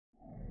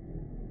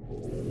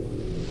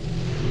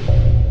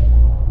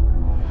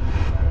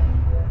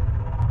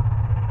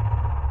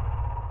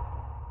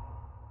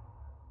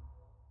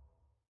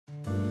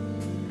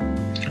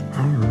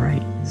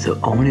So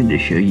I wanted to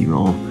show you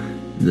all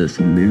this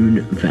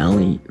Moon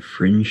Valley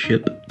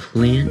Friendship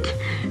plant,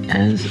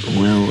 as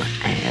well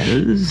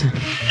as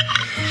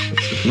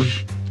this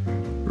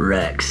one,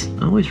 Rex.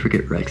 I always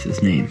forget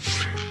Rex's name,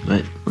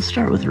 but let's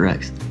start with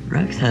Rex.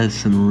 Rex has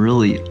some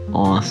really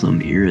awesome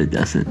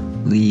iridescent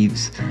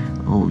leaves.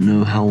 I don't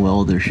know how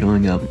well they're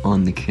showing up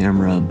on the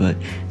camera, but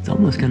it's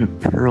almost kind of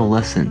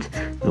pearlescent,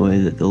 the way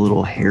that the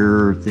little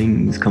hair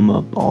things come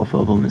up off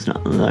of them. It's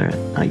not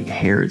like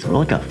hair, it's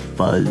more like a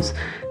fuzz.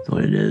 That's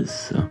what it is.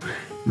 So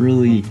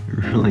really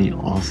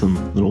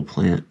awesome little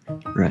plant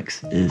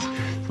Rex is. So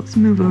let's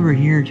move over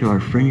here to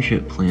our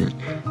friendship plant.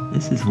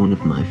 This is one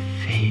of my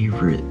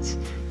favorites.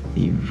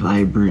 The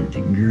vibrant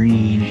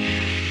green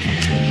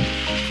and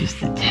just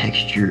the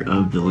texture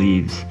of the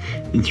leaves.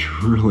 It's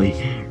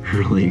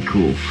really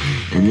cool.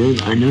 And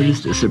then I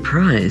noticed a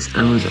surprise.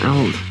 I was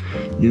out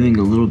doing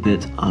a little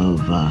bit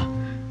of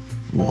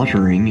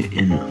watering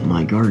in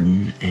my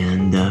garden,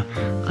 and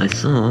I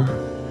saw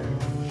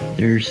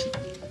there's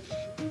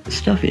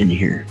stuff in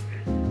here.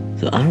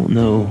 So I don't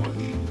know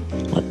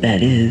what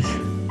that is.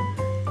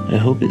 I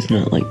hope it's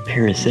not like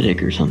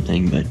parasitic or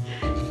something, but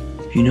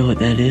if you know what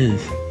that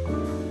is,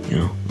 you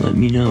know, let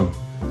me know.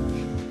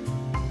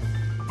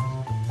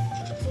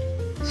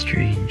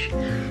 Strange.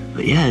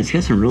 But yeah, it's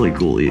got some really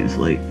cool leaves.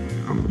 Like,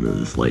 I don't know,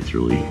 this light's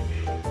really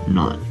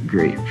not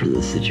great for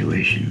this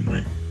situation,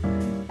 but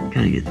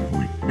kind of get the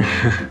point.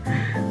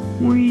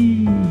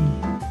 Whee!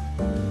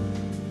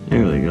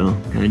 There we go.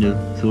 Kind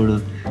of, sort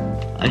of.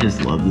 I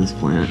just love this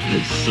plant.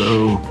 It's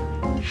so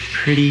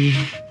pretty.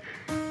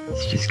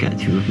 It's just got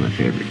two of my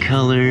favorite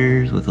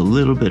colors with a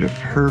little bit of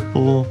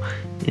purple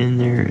in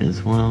there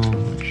as well.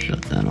 Let's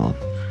shut that off.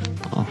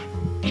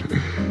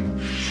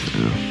 So,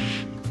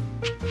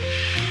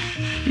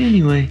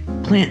 anyway,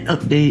 plant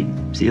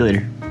update. See you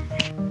later.